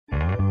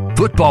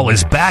Football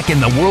is back and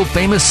the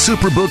world-famous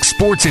Superbook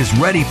Sports is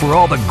ready for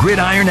all the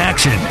gridiron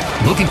action.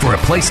 Looking for a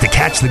place to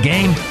catch the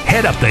game?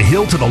 Head up the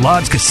hill to the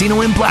Lodge Casino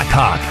in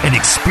Blackhawk and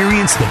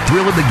experience the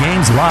thrill of the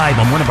games live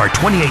on one of our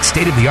 28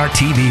 state-of-the-art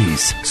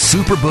TVs.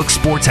 Superbook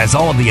Sports has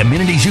all of the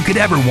amenities you could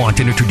ever want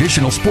in a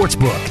traditional sports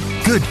book.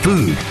 Good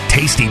food,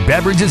 tasty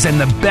beverages,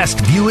 and the best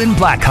view in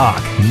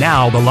Blackhawk.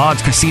 Now the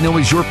Lodge Casino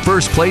is your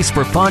first place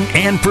for fun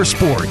and for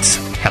sports.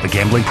 Have a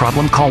gambling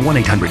problem? Call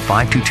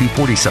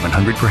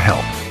 1-800-522-4700 for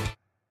help.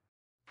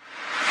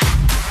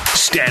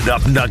 Stand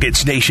up,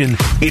 Nuggets Nation.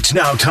 It's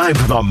now time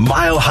for the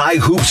Mile High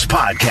Hoops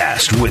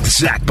podcast with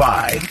Zach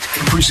By.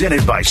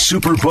 Presented by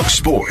Superbook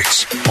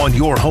Sports on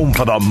your home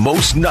for the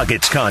most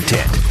Nuggets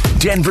content.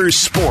 Denver's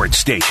sports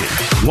station,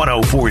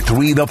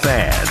 104.3 The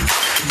Fan.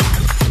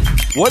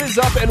 What is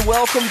up, and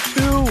welcome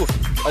to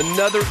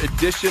another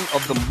edition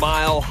of the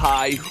Mile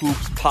High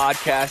Hoops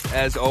podcast.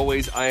 As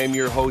always, I am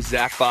your host,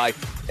 Zach By.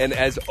 And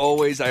as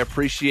always, I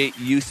appreciate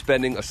you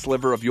spending a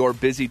sliver of your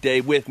busy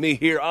day with me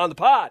here on the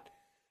pod.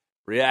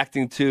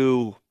 Reacting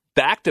to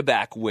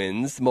back-to-back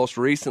wins, most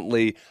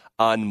recently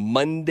on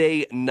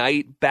Monday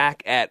night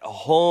back at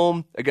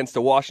home against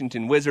the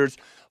Washington Wizards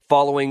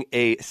following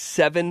a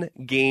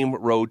 7-game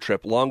road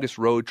trip, longest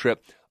road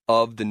trip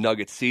of the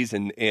Nuggets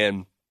season.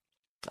 And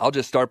I'll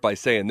just start by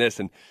saying this,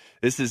 and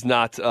this is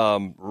not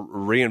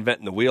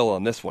reinventing the wheel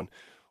on this one.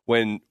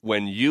 When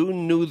you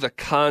knew the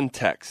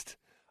context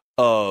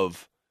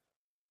of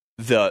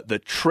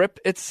the trip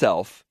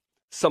itself,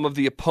 some of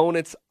the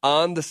opponents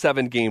on the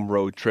 7-game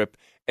road trip,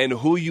 and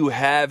who you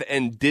have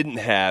and didn't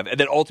have, and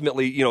then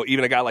ultimately,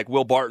 even a guy like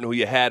Will Barton, who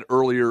you had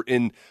earlier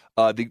in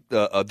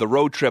the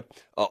road trip,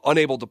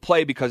 unable to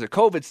play because of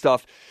COVID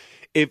stuff.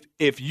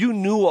 If you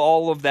knew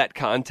all of that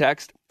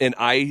context, and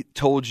I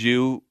told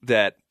you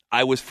that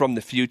I was from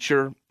the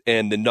future,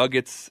 and the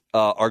Nuggets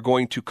are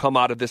going to come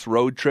out of this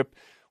road trip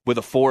with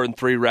a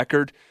 4-3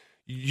 record,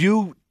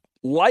 you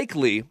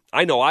likely,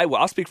 I know I will.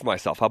 I'll speak for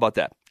myself. How about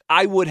that?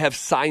 I would have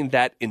signed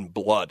that in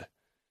blood.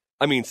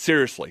 I mean,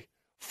 seriously,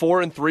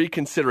 4-3,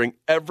 considering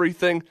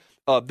everything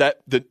that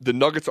the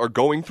Nuggets are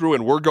going through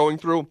and we're going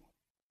through,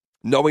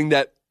 knowing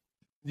that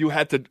you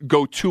had to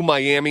go to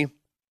Miami,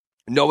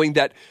 knowing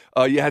that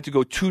you had to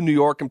go to New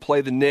York and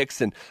play the Knicks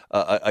and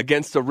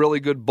against a really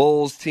good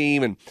Bulls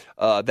team, and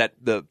that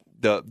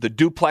the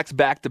duplex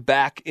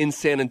back-to-back in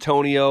San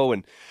Antonio,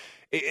 and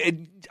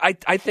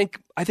I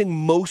think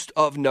most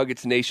of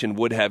Nuggets Nation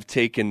would have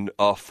taken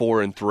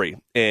 4-3,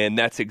 and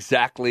that's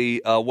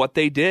exactly what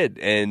they did.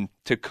 And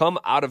to come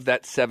out of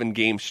that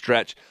 7-game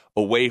stretch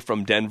away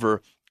from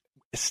Denver,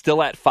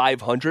 still at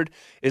 500,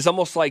 is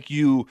almost like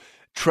you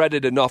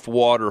treaded enough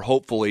water,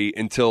 hopefully,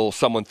 until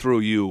someone threw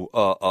you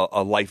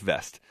a life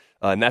vest,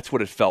 and that's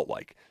what it felt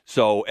like.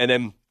 So, and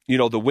then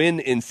the win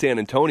in San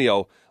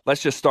Antonio.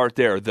 Let's just start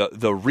there.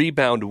 The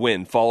rebound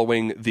win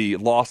following the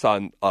loss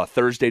on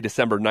Thursday,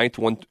 December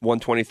 9th,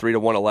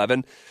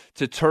 123-111,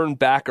 to turn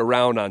back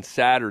around on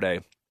Saturday.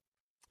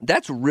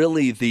 That's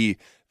really the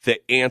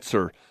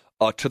answer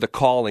to the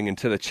calling and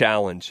to the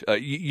challenge.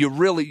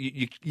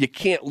 You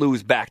can't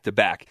lose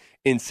back-to-back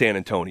in San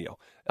Antonio.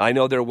 I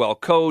know they're well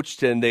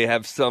coached and they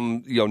have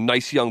some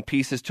nice young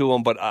pieces to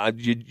them, but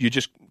you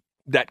just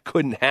that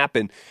couldn't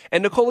happen.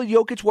 And Nikola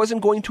Jokic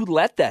wasn't going to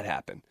let that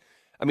happen.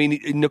 I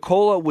mean,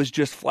 Nikola was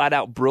just flat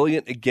out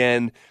brilliant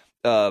again,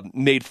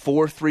 made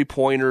 4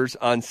 3-pointers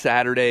on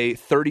Saturday,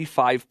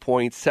 35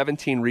 points,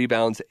 17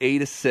 rebounds,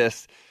 8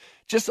 assists,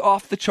 just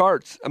off the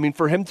charts. I mean,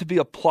 for him to be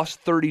a plus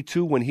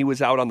 32 when he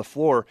was out on the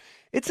floor,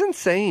 it's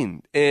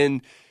insane.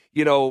 And,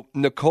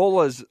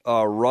 Nikola's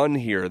run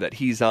here that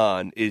he's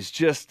on is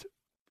just,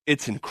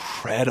 it's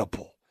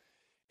incredible.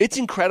 It's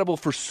incredible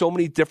for so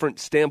many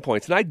different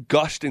standpoints. And I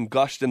gushed in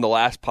the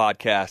last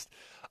podcast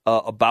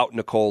about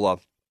Nikola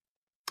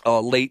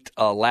late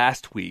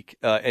last week,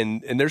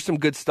 and there's some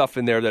good stuff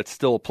in there that's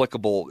still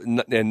applicable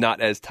and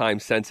not as time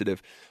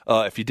sensitive.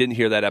 If you didn't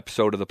hear that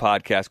episode of the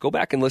podcast, go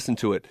back and listen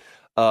to it.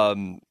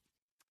 I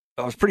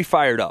was pretty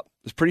fired up.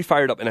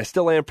 And I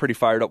still am pretty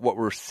fired up what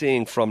we're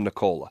seeing from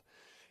Nikola.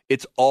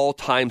 It's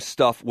all-time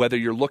stuff, whether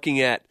you're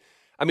looking at,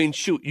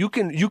 you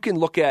can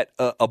look at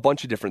a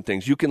bunch of different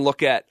things. You can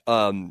look at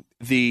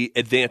the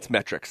advanced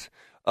metrics.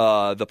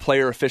 The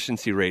player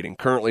efficiency rating,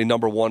 currently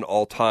number 1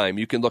 all time.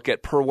 You can look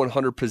at per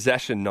 100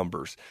 possession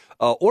numbers,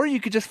 or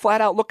you could just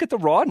flat out look at the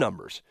raw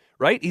numbers.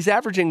 Right? He's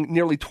averaging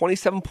nearly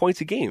 27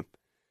 points a game.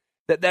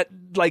 That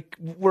like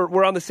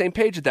we're on the same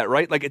page with that,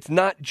 right? Like, it's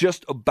not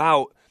just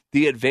about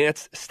the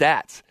advanced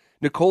stats.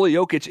 Nikola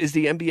Jokic is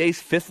the NBA's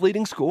 5th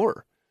leading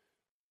scorer.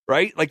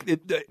 Right? Like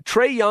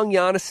Trae Young,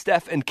 Giannis,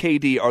 Steph, and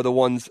KD are the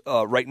ones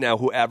right now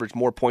who average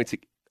more points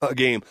a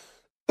game,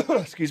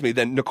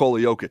 than Nikola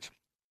Jokic.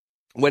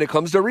 When it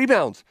comes to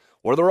rebounds,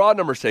 what do the raw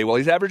numbers say? Well,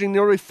 he's averaging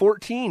nearly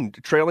 14,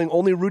 trailing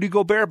only Rudy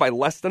Gobert by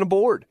less than a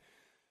board,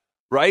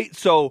 right?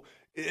 So,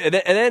 and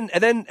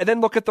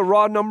then look at the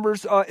raw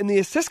numbers in the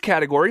assist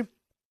category,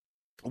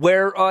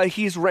 where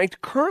he's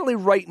ranked currently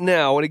right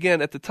now. And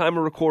again, at the time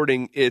of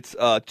recording, it's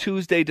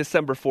Tuesday,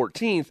 December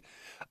 14th.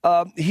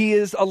 He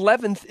is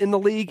 11th in the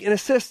league in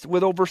assists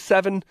with over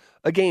 7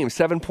 a game,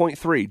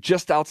 7.3,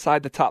 just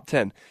outside the top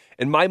 10.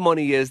 And my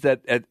money is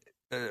that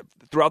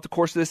throughout the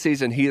course of the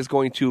season, he is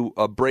going to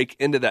break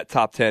into that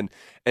top 10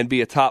 and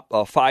be a top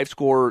 5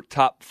 scorer,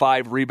 top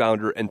 5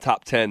 rebounder, and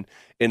top 10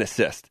 in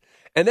assist.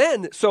 And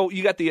then, so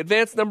you got the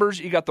advanced numbers,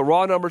 you got the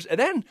raw numbers, and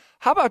then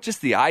how about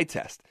just the eye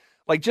test?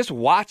 Like just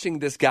watching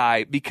this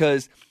guy,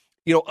 because,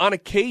 on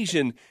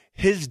occasion,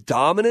 his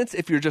dominance,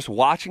 if you're just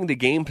watching the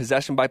game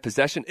possession by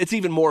possession, it's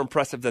even more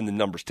impressive than the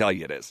numbers tell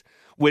you it is,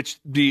 which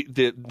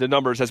the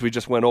numbers, as we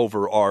just went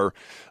over, are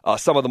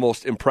some of the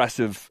most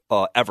impressive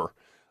ever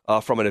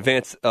from an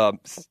advanced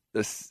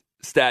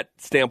stat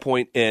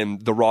standpoint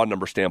and the raw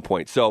number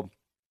standpoint. So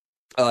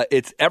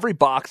it's every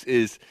box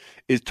is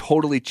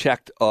totally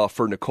checked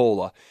for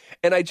Nikola.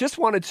 And I just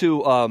wanted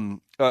to I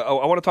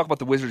want to talk about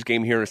the Wizards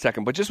game here in a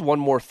second, but just one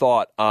more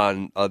thought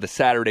on the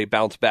Saturday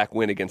bounce back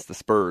win against the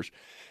Spurs.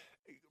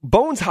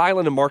 Bones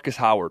Hyland and Marcus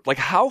Howard, like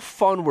how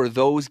fun were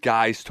those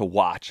guys to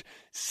watch?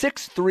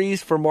 6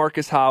 threes for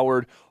Marcus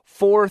Howard,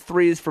 4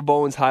 threes for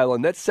Bones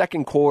Hyland. That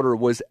second quarter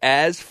was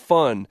as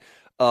fun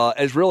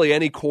as really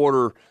any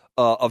quarter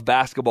of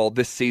basketball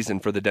this season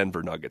for the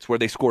Denver Nuggets, where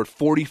they scored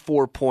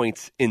 44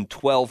 points in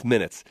 12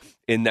 minutes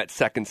in that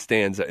second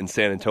stanza in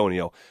San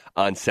Antonio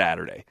on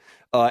Saturday.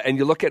 And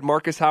you look at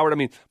Marcus Howard, I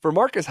mean, for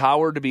Marcus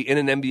Howard to be in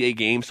an NBA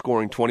game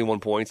scoring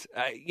 21 points,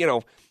 I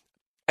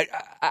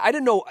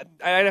didn't know.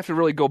 I'd have to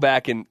really go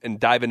back and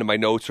dive into my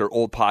notes or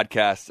old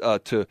podcasts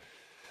to,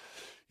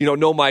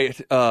 know my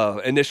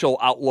initial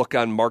outlook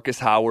on Marcus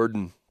Howard.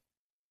 And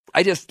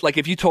I just, like,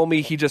 if you told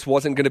me he just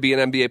wasn't going to be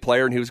an NBA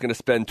player and he was going to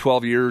spend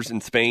 12 years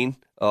in Spain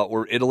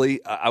or Italy,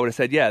 I would have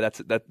said, yeah,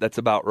 that's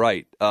about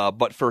right.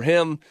 But for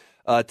him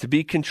to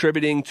be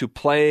contributing, to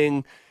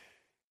playing,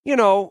 I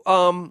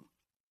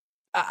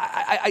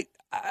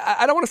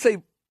don't want to say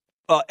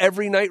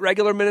every night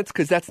regular minutes,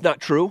 because that's not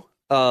true.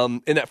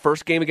 In that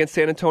first game against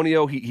San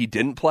Antonio, he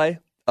didn't play.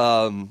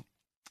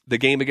 The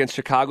game against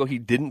Chicago, he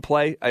didn't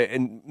play.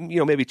 And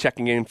maybe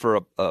checking in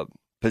for a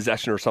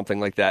possession or something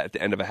like that at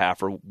the end of a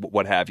half or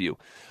what have you.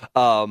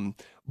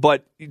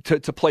 But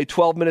to play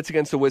 12 minutes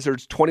against the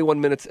Wizards, 21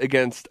 minutes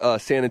against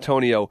San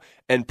Antonio,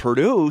 and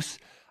produce,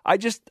 I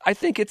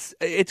think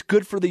it's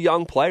good for the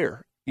young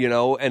player,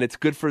 and it's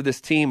good for this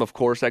team, of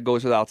course, that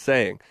goes without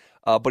saying.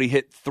 But he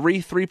hit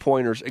 3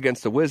 3-pointers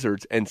against the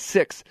Wizards and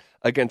 6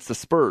 against the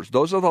Spurs.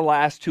 Those are the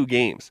last 2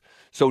 games.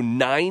 So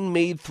 9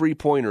 made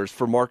 3-pointers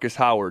for Marcus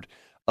Howard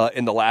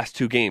in the last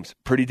 2 games.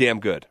 Pretty damn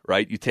good,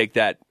 right? You take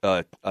that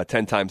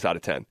 10 times out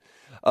of 10.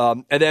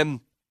 And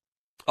then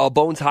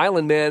Bones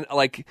Hyland, man,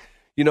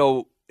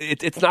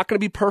 it's not going to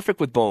be perfect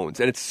with Bones,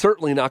 and it's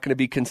certainly not going to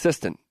be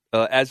consistent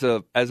as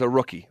a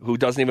rookie who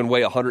doesn't even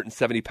weigh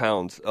 170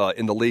 pounds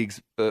in the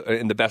leagues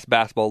in the best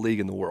basketball league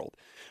in the world,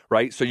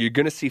 right? So you're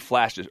going to see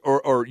flashes,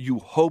 or you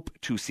hope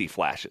to see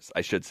flashes,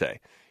 I should say.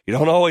 You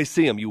don't always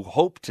see them. You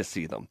hope to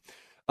see them.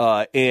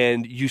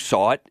 And you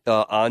saw it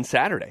on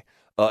Saturday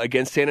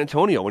against San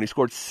Antonio when he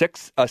scored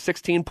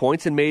 16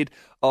 points and made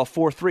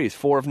 4 threes,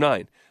 4 of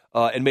 9,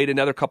 and made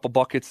another couple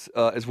buckets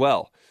as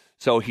well.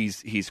 So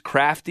he's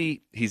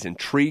crafty. He's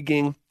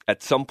intriguing.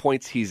 At some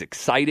points, he's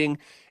exciting.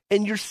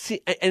 And and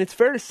it's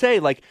fair to say,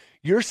 like,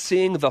 you're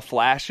seeing the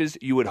flashes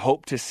you would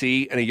hope to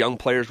see in a young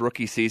player's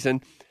rookie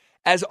season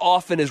as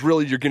often as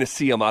really you're going to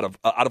see them out of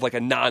like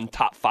a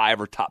non-top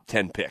 5 or top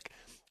 10 pick.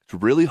 It's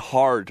really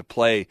hard to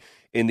play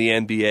in the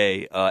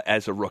NBA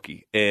as a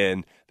rookie.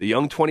 And the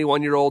young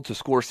 21-year-old to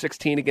score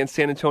 16 against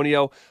San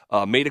Antonio,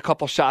 made a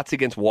couple shots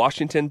against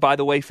Washington, by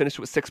the way, finished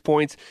with 6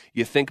 points.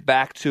 You think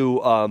back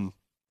to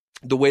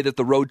the way that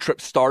the road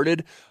trip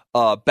started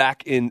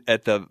back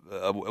at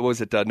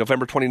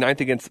November 29th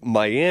against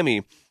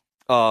Miami.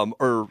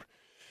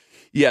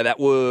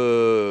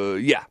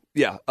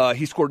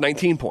 He scored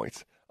 19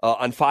 points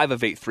on 5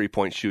 of 8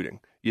 3-point shooting.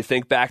 You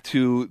think back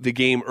to the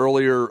game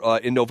earlier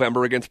in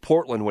November against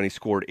Portland when he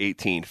scored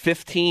 18,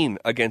 15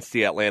 against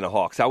the Atlanta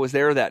Hawks. I was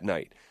there that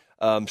night.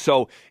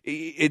 So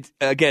it's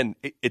going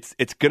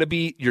to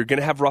be, you're going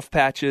to have rough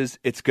patches.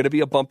 It's going to be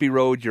a bumpy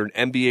road. You're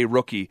an NBA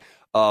rookie.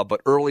 But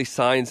early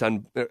signs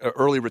on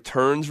early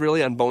returns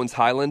really on Bones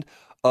Hyland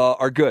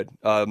are good.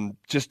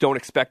 Just don't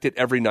expect it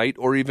every night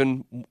or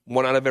even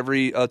one out of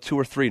every 2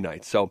 or 3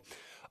 nights. So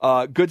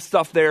good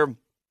stuff there.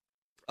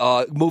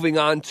 Moving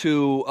on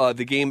to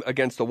the game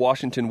against the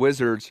Washington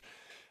Wizards,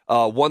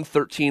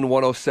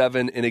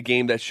 113-107 in a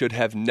game that should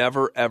have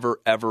never, ever,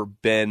 ever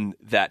been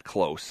that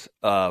close.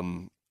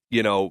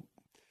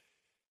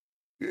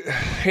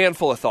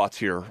 Handful of thoughts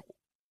here.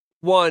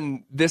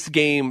 One, this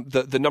game,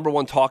 the number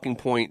one talking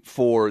point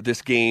for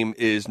this game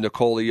is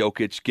Nikola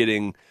Jokic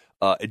getting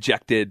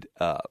ejected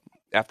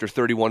after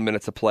 31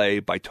 minutes of play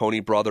by Tony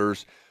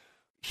Brothers.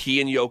 He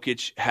and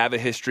Jokic have a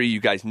history. You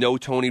guys know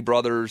Tony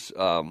Brothers.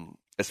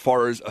 As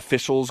far as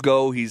officials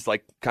go, he's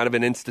like kind of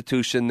an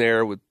institution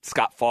there with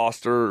Scott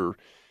Foster or,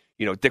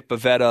 Dick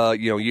Bavetta,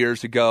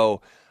 years ago.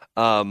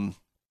 2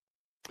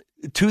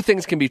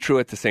 things can be true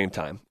at the same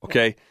time,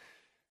 okay?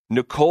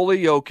 Nikola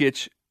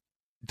Jokic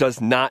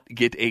does not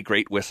get a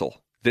great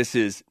whistle This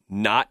is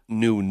not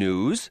new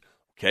news.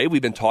 Okay,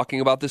 we've been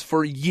talking about this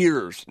for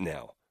years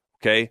now.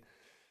 Okay.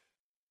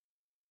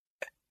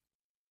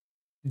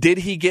 Did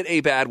he get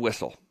a bad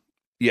whistle?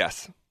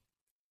 Yes.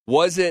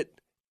 Was it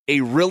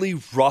a really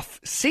rough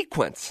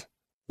sequence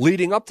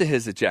leading up to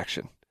his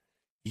ejection?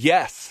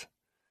 Yes.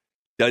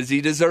 Does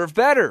he deserve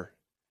better?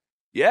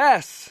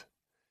 Yes.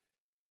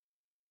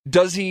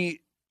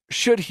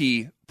 Should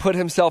he put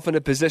himself in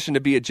a position to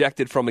be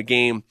ejected from a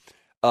game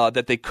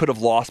that they could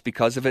have lost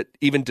because of it,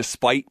 even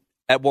despite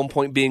at one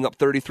point being up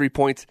 33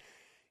 points?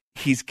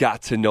 He's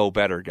got to know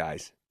better,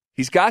 guys.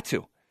 He's got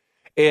to.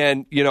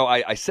 And,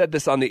 I said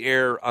this on the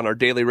air on our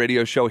daily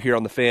radio show here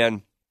on The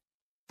Fan,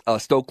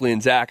 Stokely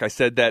and Zach. I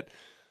said that,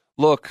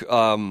 look,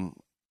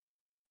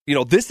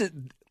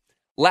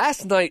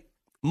 last night,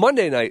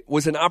 Monday night,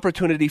 was an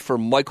opportunity for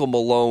Michael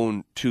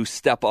Malone to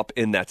step up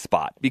in that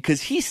spot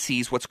because he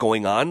sees what's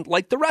going on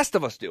like the rest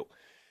of us do.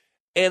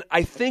 And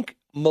I think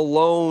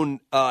Malone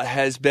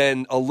has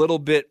been a little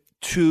bit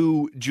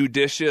too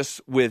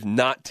judicious with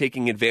not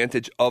taking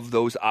advantage of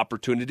those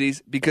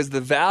opportunities because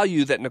the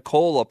value that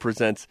Nikola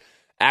presents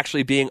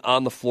actually being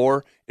on the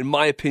floor, in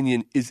my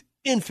opinion, is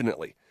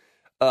infinitely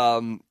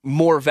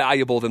more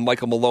valuable than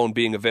Michael Malone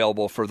being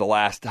available for the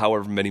last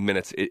however many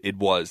minutes it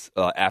was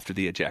after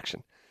the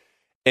ejection.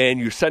 And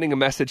you're sending a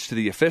message to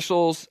the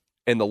officials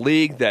and the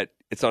league that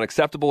it's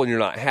unacceptable and you're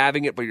not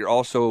having it, but you're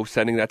also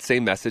sending that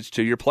same message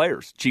to your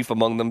players, chief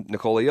among them,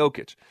 Nikola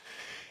Jokic.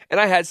 And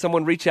I had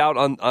someone reach out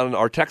on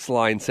our text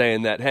line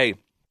saying that, hey,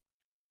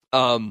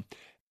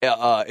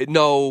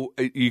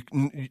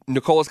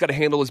 Nikola's got to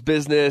handle his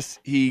business.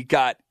 He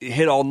got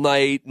hit all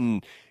night,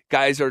 and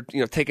guys are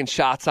taking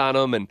shots on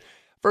him. And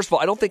first of all,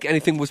 I don't think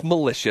anything was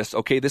malicious.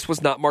 Okay, this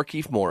was not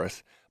Markieff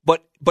Morris,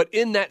 but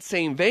in that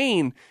same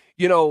vein,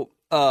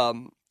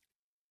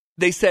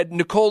 they said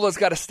Nikola's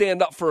got to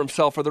stand up for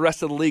himself, or the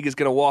rest of the league is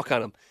going to walk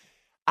on him.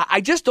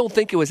 I just don't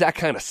think it was that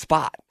kind of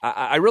spot.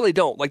 I really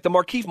don't. Like the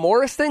Markieff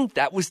Morris thing,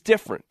 that was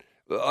different.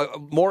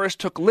 Morris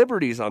took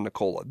liberties on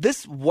Nikola.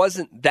 This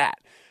wasn't that.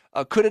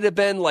 Could it have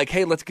been like,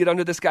 hey, let's get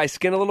under this guy's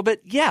skin a little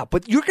bit? Yeah,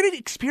 but you're going to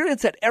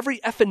experience that every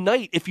effing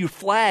night if you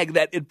flag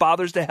that it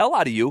bothers the hell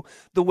out of you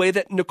the way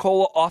that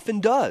Nikola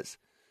often does.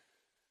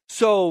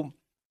 So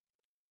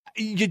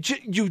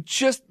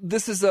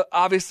this is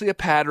obviously a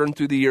pattern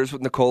through the years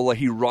with Nikola.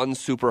 He runs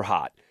super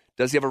hot.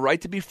 Does he have a right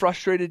to be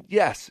frustrated?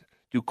 Yes.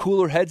 Do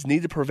cooler heads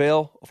need to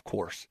prevail? Of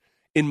course,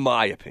 in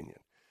my opinion.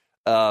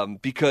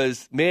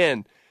 Because,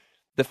 man,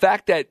 the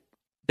fact that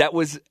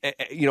was,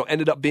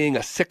 ended up being a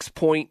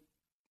 6-point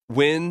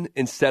win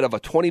instead of a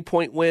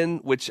 20-point win,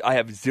 which I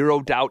have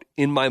zero doubt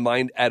in my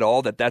mind at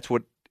all that that's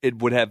what it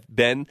would have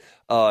been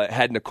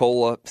had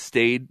Nikola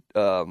stayed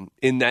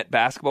in that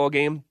basketball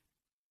game.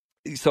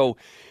 So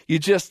you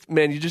just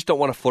don't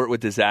want to flirt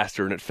with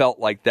disaster, and it felt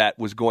like that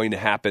was going to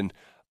happen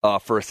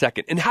for a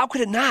second. And how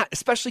could it not,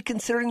 especially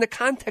considering the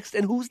context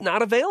and who's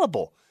not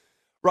available,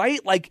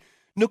 right? Like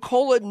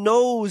Nikola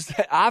knows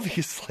that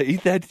obviously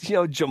that,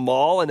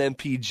 Jamal and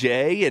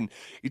MPJ, and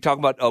you talk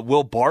about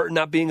Will Barton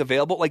not being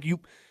available. You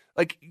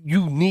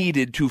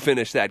needed to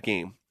finish that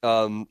game.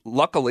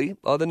 Luckily,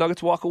 the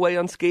Nuggets walk away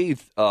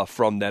unscathed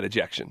from that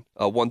ejection,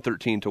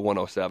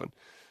 113-107.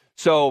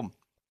 So,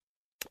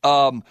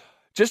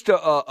 just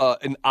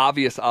an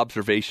obvious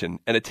observation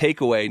and a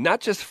takeaway, not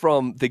just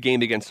from the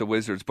game against the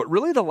Wizards, but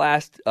really the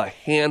last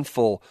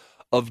handful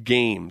of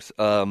games.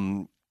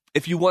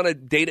 If you want to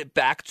date it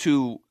back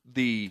to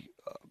the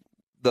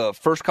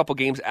first couple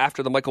games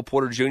after the Michael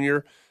Porter Jr.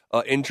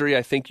 Injury,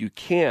 I think you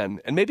can,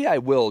 and maybe I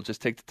will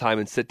just take the time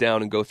and sit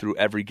down and go through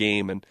every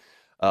game and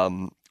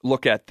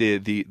look at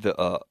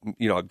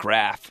a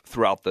graph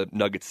throughout the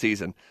Nuggets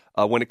season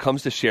when it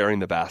comes to sharing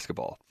the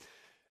basketball.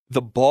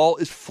 The ball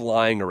is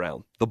flying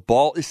around. The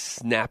ball is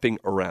snapping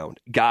around.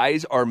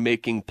 Guys are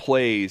making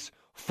plays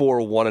for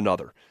one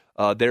another.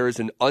 There is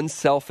an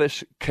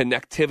unselfish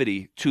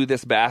connectivity to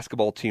this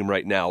basketball team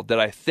right now that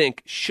I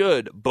think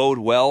should bode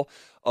well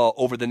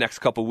over the next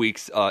couple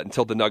weeks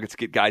until the Nuggets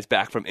get guys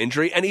back from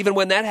injury. And even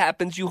when that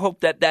happens, you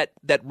hope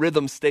that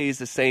rhythm stays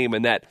the same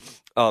and that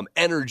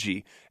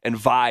energy and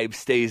vibe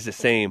stays the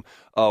same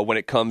when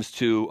it comes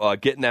to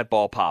getting that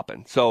ball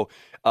popping. So,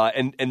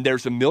 and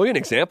there's a million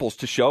examples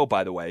to show,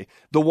 by the way.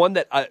 The one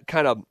that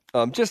kind of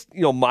just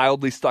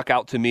mildly stuck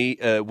out to me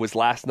was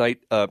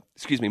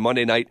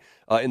Monday night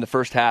in the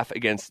first half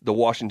against the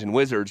Washington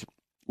Wizards,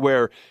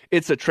 where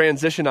it's a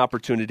transition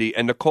opportunity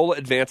and Nikola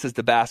advances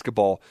the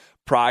basketball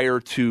prior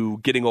to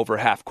getting over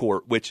half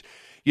court, which,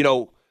 in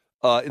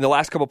the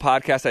last couple of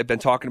podcasts, I've been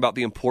talking about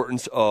the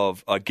importance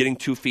of getting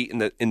 2 feet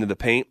into the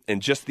paint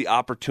and just the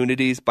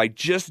opportunities by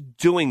just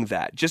doing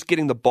that, just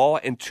getting the ball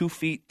and 2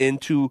 feet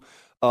into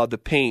the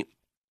paint,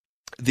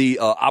 the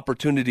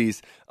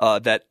opportunities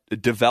that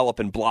develop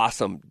and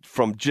blossom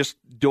from just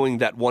doing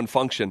that one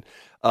function.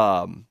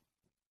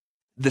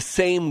 The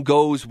same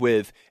goes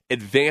with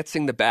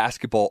advancing the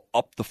basketball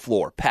up the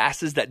floor,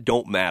 passes that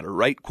don't matter,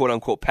 right? Quote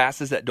unquote,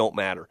 passes that don't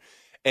matter.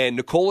 And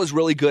Nicola's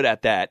really good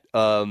at that.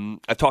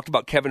 I've talked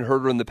about Kevin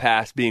Huerter in the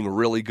past being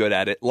really good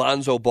at it.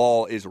 Lonzo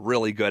Ball is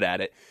really good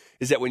at it.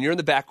 Is that when you're in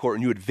the backcourt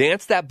and you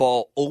advance that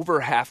ball over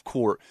half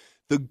court,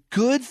 the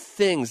good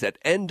things that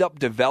end up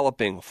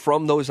developing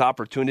from those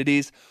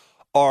opportunities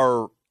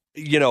are,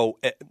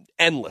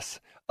 endless.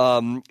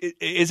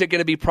 Is it going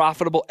to be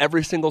profitable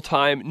every single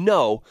time?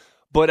 No.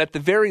 But at the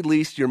very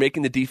least, you're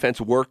making the defense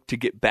work to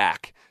get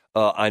back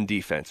on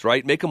defense,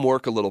 right? Make them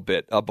work a little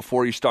bit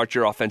before you start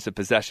your offensive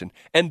possession.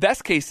 And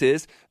best case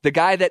is the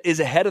guy that is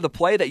ahead of the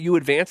play that you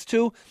advance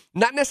to,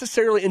 not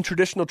necessarily in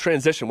traditional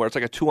transition where it's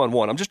like a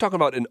 2-on-1. I'm just talking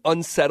about an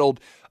unsettled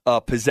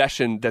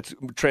possession that's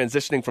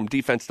transitioning from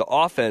defense to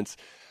offense.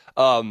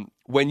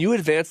 When you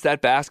advance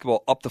that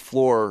basketball up the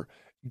floor,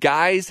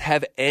 guys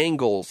have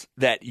angles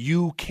that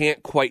you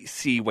can't quite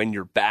see when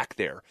you're back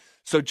there.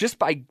 So just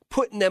by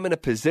putting them in a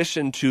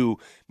position to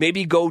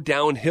maybe go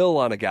downhill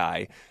on a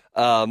guy,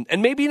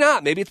 and maybe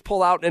not. Maybe it's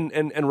pull out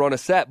and run a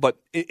set. But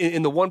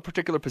in the one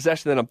particular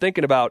possession that I'm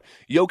thinking about,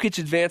 Jokic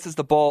advances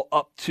the ball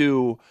up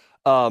to,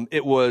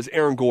 it was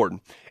Aaron Gordon.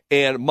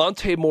 And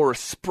Monte Morris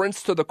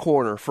sprints to the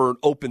corner for an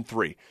open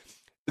three.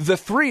 The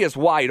three is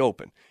wide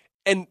open.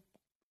 And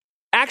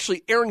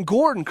actually, Aaron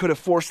Gordon could have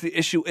forced the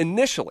issue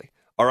initially.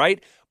 All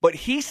right? But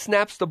he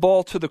snaps the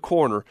ball to the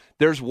corner.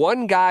 There's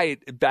one guy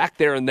back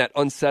there in that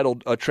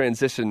unsettled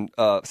transition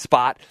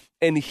spot,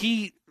 and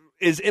he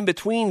is in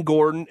between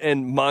Gordon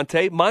and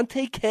Monte.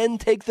 Monte can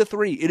take the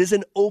three. It is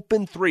an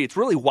open three. It's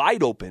really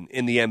wide open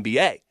in the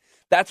NBA.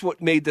 That's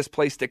what made this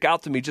play stick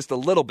out to me just a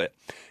little bit.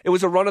 It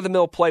was a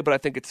run-of-the-mill play, but I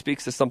think it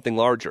speaks to something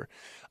larger.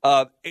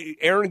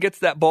 Aaron gets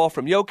that ball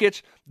from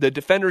Jokic. The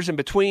defender's in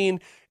between.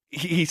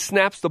 He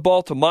snaps the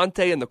ball to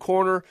Monte in the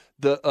corner.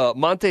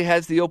 Monte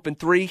has the open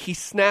three. He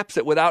snaps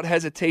it without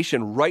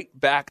hesitation right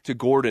back to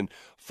Gordon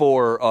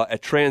for a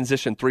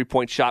transition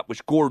three-point shot,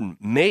 which Gordon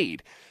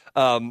made.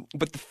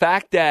 But the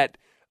fact that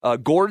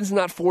Gordon's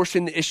not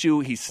forcing the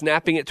issue, he's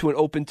snapping it to an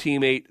open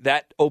teammate.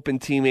 That open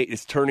teammate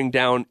is turning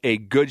down a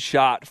good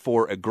shot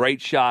for a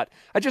great shot.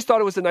 I just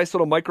thought it was a nice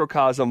little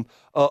microcosm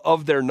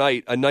of their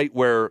night, a night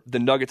where the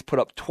Nuggets put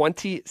up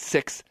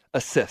 26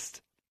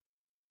 assists.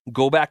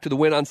 Go back to the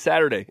win on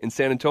Saturday in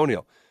San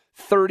Antonio,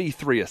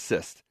 33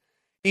 assists.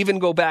 Even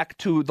go back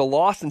to the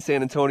loss in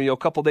San Antonio a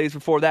couple days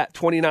before that,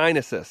 29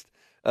 assists.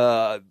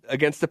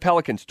 Against the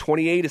Pelicans,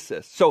 28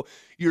 assists. So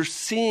you're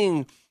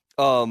seeing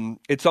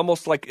it's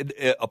almost like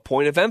a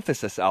point of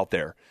emphasis out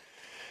there.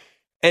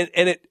 And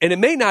it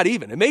may not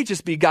even. It may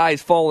just be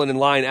guys falling in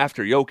line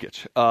after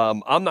Jokic.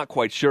 I'm not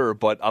quite sure,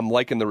 but I'm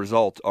liking the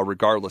result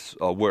regardless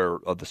where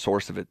the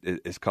source of it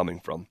is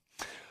coming from.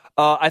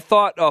 I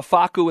thought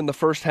Facu in the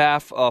first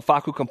half,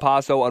 Facu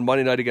Campazzo on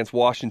Monday night against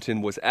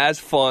Washington was as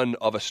fun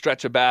of a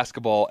stretch of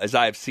basketball as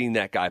I have seen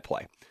that guy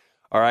play.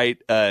 All right.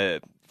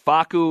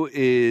 Facu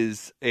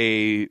is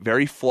a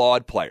very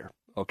flawed player,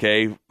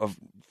 okay,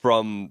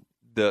 from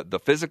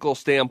the physical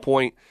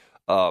standpoint,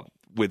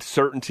 with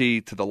certainty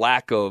to the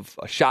lack of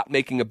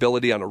shot-making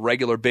ability on a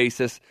regular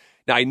basis.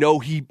 Now, I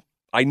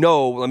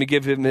know, let me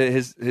give him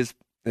his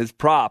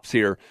props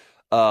here,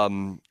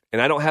 and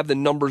I don't have the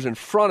numbers in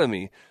front of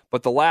me,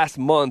 but the last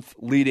month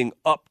leading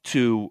up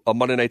to a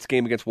Monday night's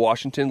game against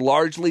Washington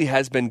largely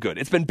has been good.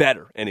 It's been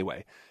better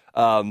anyway.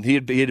 He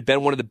had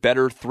been one of the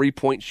better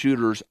three-point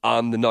shooters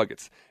on the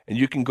Nuggets. And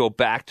you can go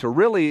back to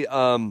really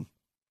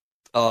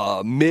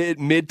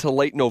mid to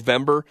late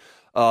November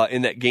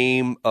in that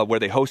game where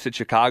they hosted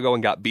Chicago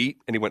and got beat,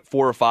 and he went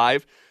 4 or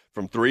 5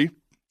 from three.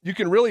 You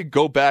can really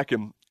go back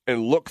and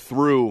look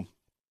through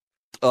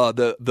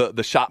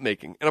the shot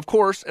making. And of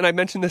course, and I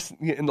mentioned this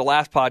in the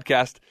last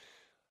podcast,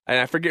 and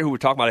I forget who we're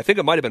talking about. I think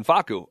it might have been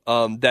Facu.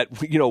 That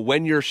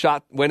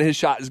when his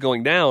shot is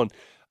going down,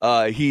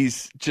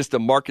 he's just a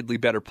markedly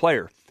better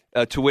player.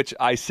 To which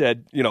I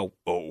said,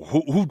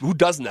 who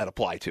doesn't that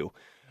apply to?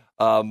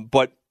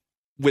 But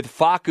with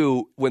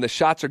Facu, when the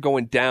shots are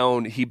going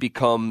down, he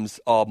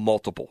becomes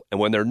multiple, and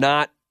when they're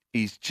not,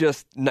 he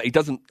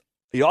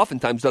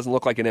oftentimes doesn't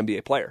look like an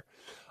NBA player.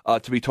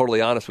 To be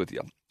totally honest with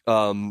you.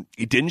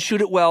 He didn't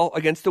shoot it well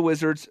against the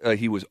Wizards.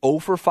 He was 0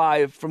 for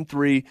 5 from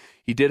 3.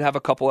 He did have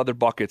a couple other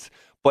buckets,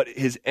 but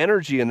his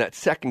energy in that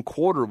second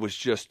quarter was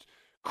just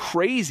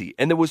crazy.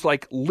 And there was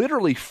like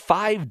literally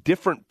 5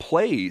 different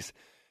plays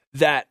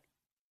that,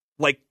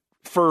 like,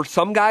 for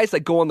some guys,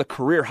 like, go on the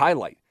career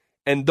highlight.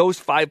 And those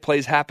 5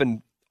 plays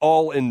happened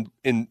all in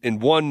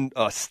one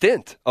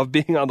stint of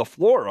being on the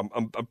floor.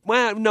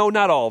 Well, no,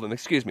 not all of them.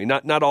 Excuse me,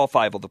 not all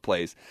 5 of the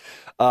plays.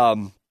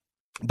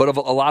 But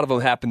a lot of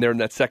them happened there in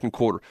that second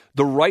quarter.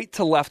 The right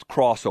to left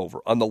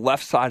crossover on the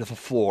left side of the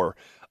floor,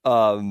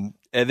 and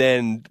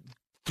then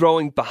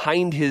throwing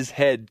behind his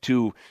head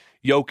to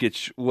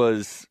Jokic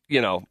was,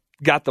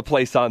 got the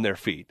place on their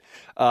feet.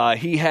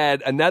 He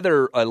had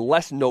a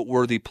less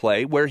noteworthy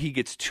play where he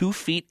gets 2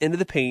 feet into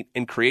the paint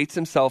and creates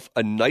himself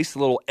a nice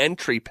little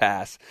entry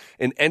pass,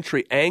 an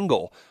entry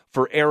angle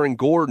for Aaron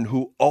Gordon,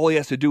 who all he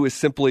has to do is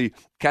simply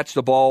catch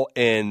the ball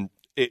and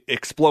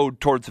explode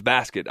towards the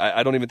basket.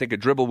 I don't even think a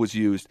dribble was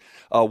used.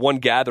 One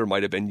gather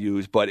might have been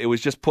used, but it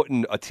was just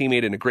putting a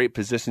teammate in a great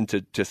position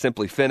to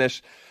simply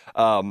finish.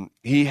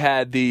 He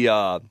had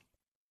the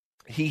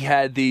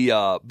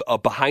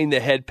behind the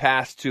head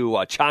pass to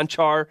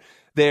Cancar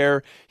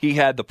there. He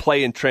had the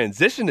play in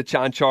transition to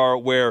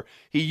Cancar where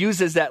he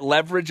uses that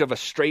leverage of a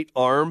straight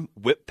arm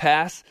whip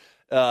pass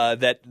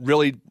that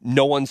really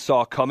no one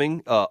saw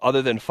coming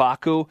other than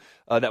Facu.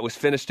 That was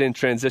finished in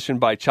transition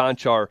by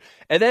Cancar.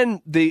 And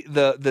then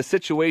the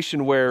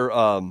situation where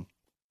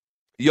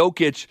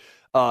Jokic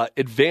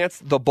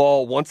advanced the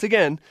ball once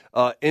again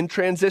in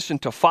transition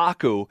to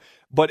Facu,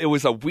 but it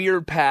was a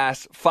weird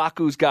pass.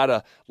 Facu's got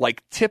to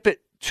tip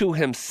it to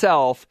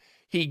himself.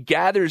 He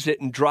gathers it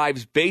and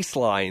drives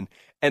baseline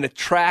and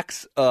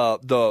attracts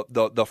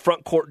the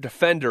front court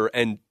defender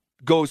and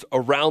goes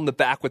around the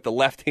back with the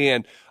left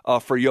hand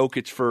for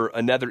Jokic for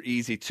another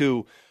easy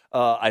two.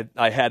 I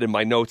had in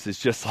my notes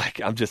is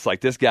I'm just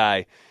like, this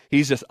guy,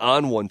 he's just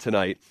on one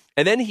tonight.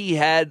 And then he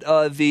had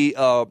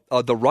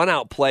the run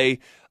out play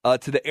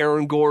to the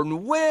Aaron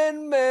Gordon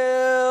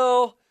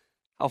windmill.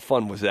 How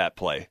fun was that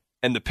play?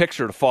 And the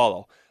picture to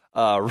follow.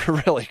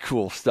 Really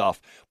cool stuff.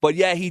 But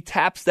yeah, he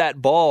taps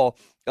that ball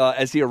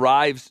as he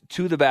arrives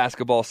to the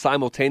basketball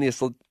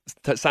simultaneously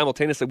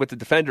with the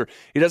defender.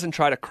 He doesn't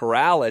try to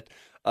corral it.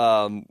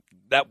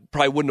 That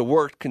probably wouldn't have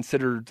worked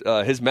considered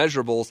his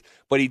measurables,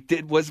 but he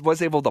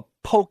was able to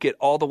poke it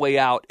all the way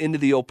out into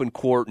the open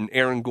court, and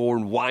Aaron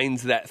Gordon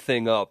winds that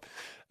thing up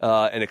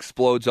and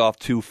explodes off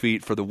 2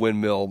 feet for the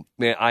windmill.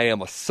 Man, I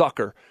am a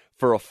sucker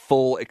for a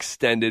full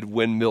extended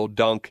windmill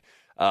dunk.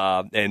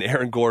 And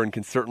Aaron Gordon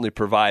can certainly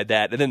provide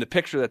that. And then the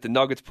picture that the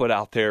Nuggets put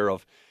out there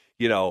of,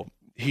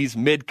 he's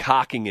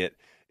mid-cocking it.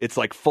 It's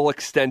like full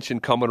extension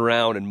coming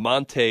around, and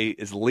Monte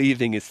is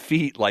leaving his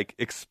feet,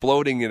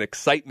 exploding in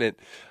excitement.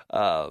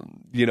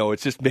 It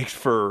just makes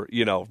for,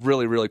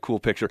 really, really cool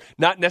picture.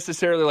 Not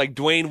necessarily like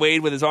Dwayne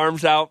Wade with his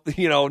arms out,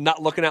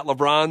 not looking at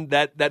LeBron,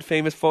 that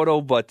famous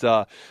photo,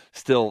 but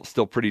still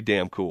pretty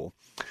damn cool.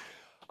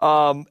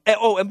 And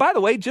by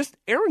the way, just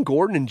Aaron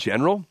Gordon in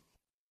general,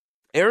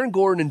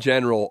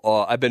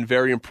 I've been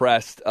very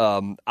impressed.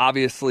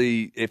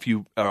 Obviously, if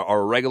you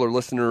are a regular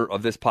listener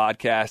of this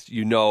podcast,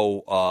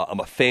 I'm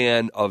a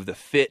fan of the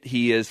fit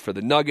he is for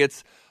the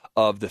Nuggets,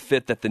 of the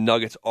fit that the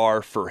Nuggets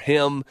are for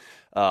him.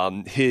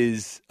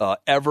 His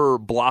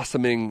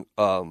ever-blossoming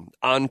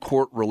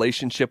on-court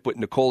relationship with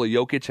Nikola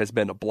Jokic has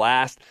been a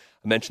blast.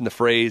 I mentioned the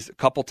phrase a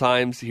couple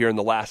times here in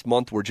the last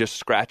month, we're just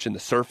scratching the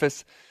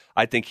surface.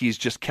 I think he's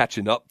just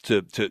catching up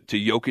to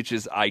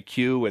Jokic's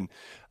IQ, and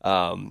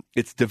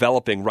it's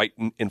developing right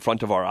in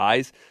front of our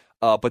eyes.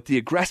 But the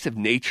aggressive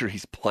nature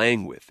he's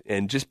playing with,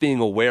 and just being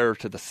aware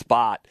to the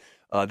spot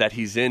that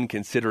he's in,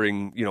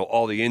 considering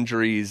all the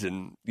injuries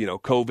and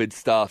COVID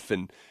stuff,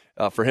 and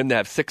for him to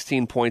have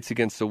 16 points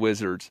against the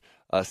Wizards,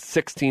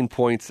 16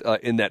 points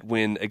in that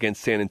win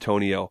against San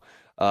Antonio,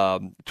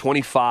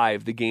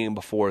 25 the game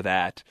before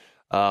that.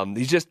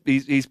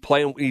 He's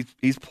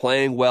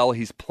playing well.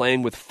 He's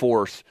playing with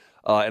force.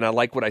 And I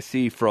like what I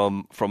see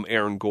from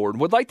Aaron Gordon.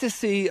 Would like to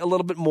see a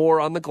little bit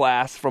more on the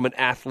glass from an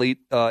athlete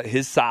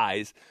his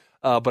size,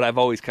 but I've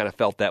always kind of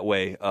felt that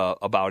way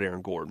about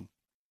Aaron Gordon.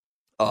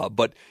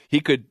 But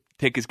he could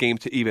take his game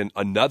to even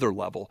another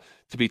level,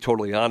 to be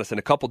totally honest, in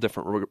a couple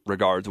different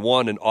regards.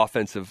 One, an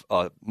offensive,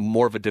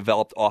 more of a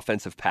developed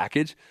offensive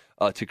package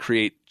to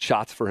create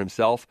shots for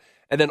himself,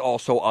 and then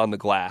also on the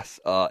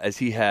glass, as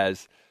he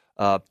has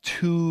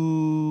two.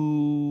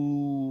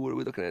 What are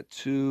we looking at?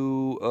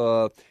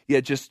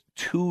 Just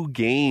 2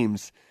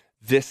 games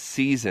this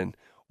season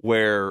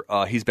where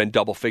he's been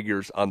double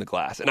figures on the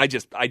glass, and I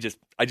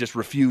just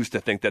refuse to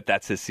think that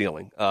that's his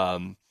ceiling.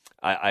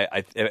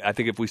 I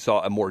think if we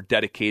saw a more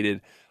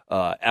dedicated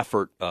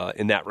effort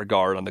in that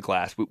regard on the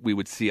glass, we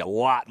would see a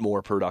lot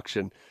more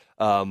production.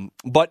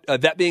 But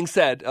that being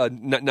said,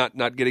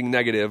 not getting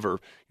negative or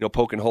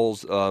poking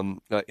holes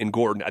in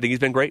Gordon, I think he's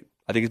been great.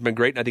 And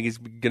I think he's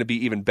going to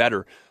be even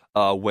better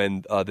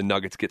when the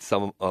Nuggets get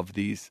some of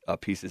these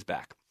pieces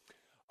back.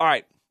 All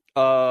right,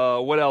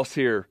 what else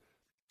here?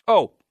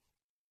 Oh,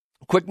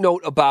 quick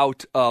note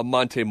about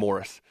Monte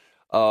Morris.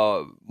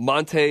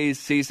 Monte's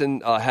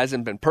season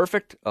hasn't been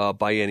perfect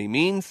by any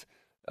means.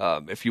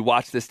 If you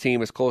watch this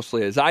team as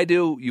closely as I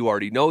do, you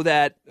already know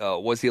that.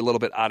 Was he a little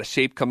bit out of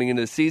shape coming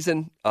into the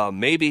season?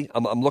 Maybe.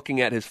 I'm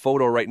looking at his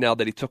photo right now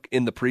that he took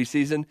in the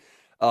preseason.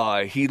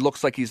 He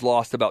looks like he's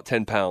lost about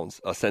 10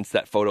 pounds since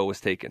that photo was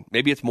taken.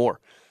 Maybe it's more.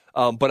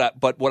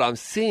 But what I'm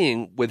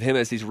seeing with him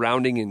as he's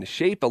rounding into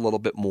shape a little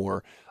bit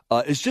more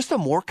is just a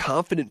more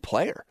confident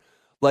player.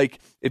 Like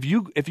if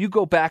you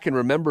go back and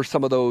remember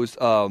some of those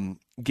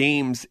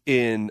games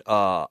in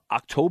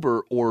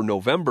October or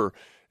November,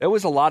 there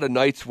was a lot of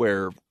nights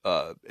where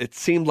it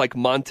seemed like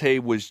Monte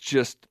was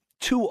just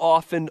too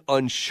often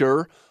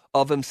unsure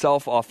of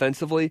himself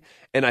offensively.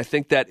 And I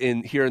think that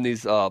in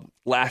these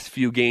last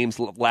few games,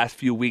 last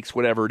few weeks,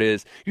 whatever it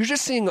is, you're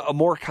just seeing a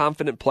more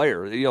confident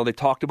player. They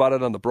talked about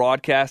it on the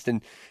broadcast,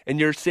 and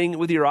you're seeing it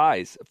with your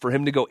eyes. For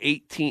him to go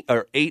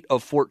 8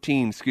 of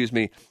 14,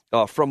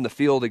 from the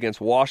field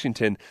against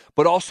Washington,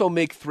 but also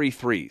make 3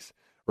 threes,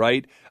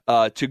 right?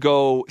 To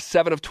go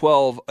 7 of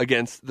 12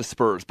 against the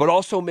Spurs, but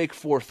also make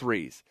 4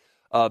 threes.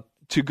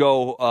 To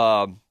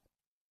go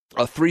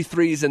 3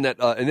 threes in that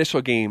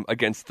initial game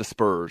against the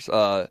Spurs.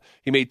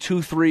 He made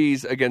 2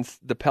 threes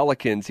against the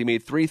Pelicans. He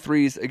made 3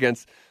 threes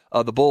against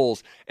the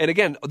Bulls. And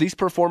again, these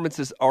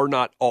performances are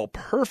not all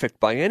perfect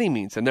by any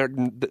means, and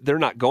they're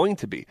not going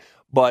to be.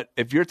 But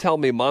if you're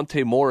telling me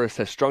Monte Morris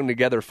has strung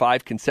together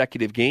 5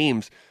 consecutive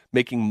games,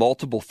 making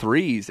multiple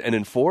threes, and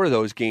in 4 of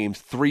those games,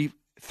 three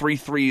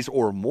threes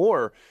or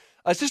more,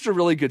 it's just a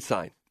really good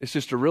sign. It's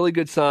just a really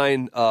good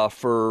sign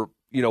for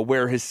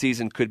where his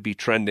season could be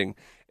trending.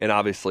 And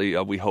obviously,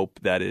 we hope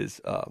that's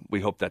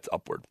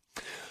upward.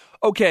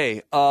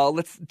 Okay,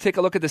 let's take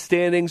a look at the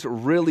standings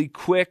really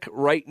quick.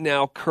 Right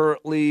now,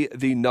 currently,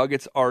 the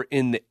Nuggets are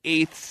in the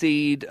 8th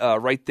seed,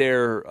 right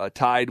there,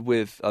 tied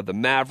with the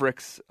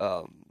Mavericks,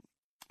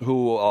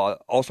 who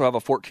also have a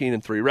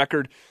 14-3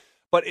 record.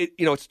 But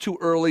it's too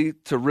early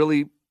to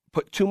really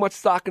put too much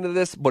stock into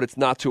this, but it's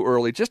not too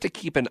early just to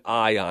keep an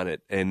eye on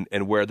it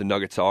and where the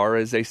Nuggets are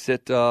as they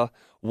sit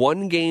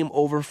 1 game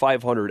over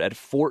 500 at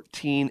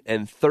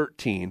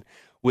 14-13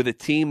 with a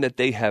team that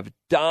they have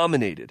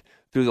dominated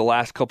through the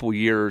last couple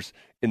years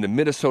in the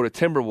Minnesota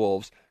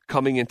Timberwolves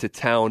coming into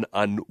town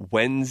on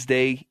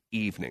Wednesday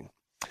evening.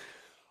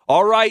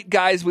 All right,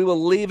 guys, we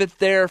will leave it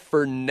there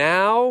for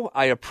now.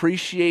 I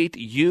appreciate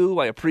you.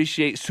 I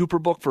appreciate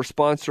Superbook for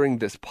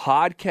sponsoring this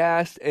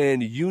podcast.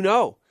 And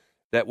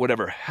that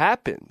whatever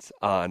happens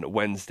on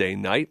Wednesday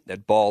night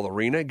at Ball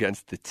Arena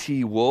against the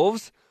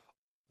T-Wolves,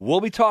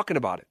 we'll be talking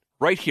about it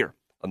right here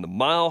on the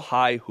Mile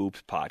High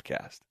Hoops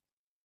podcast.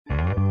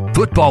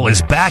 Football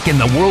is back and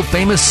the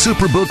world-famous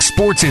Superbook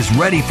Sports is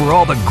ready for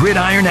all the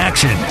gridiron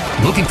action.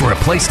 Looking for a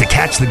place to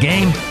catch the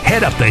game?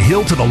 Head up the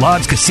hill to the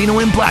Lodge Casino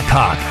in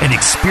Blackhawk and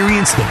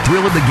experience the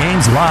thrill of the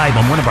games live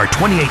on one of our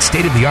 28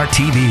 state-of-the-art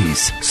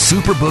TVs.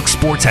 Superbook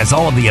Sports has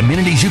all of the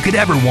amenities you could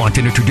ever want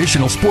in a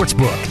traditional sports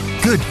book.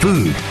 Good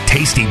food,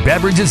 tasty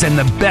beverages, and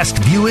the best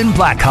view in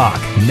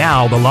Blackhawk.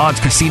 Now the Lodge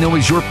Casino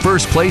is your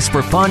first place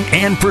for fun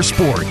and for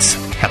sports.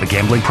 Have a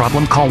gambling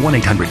problem? Call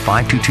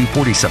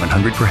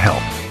 1-800-522-4700 for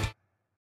help.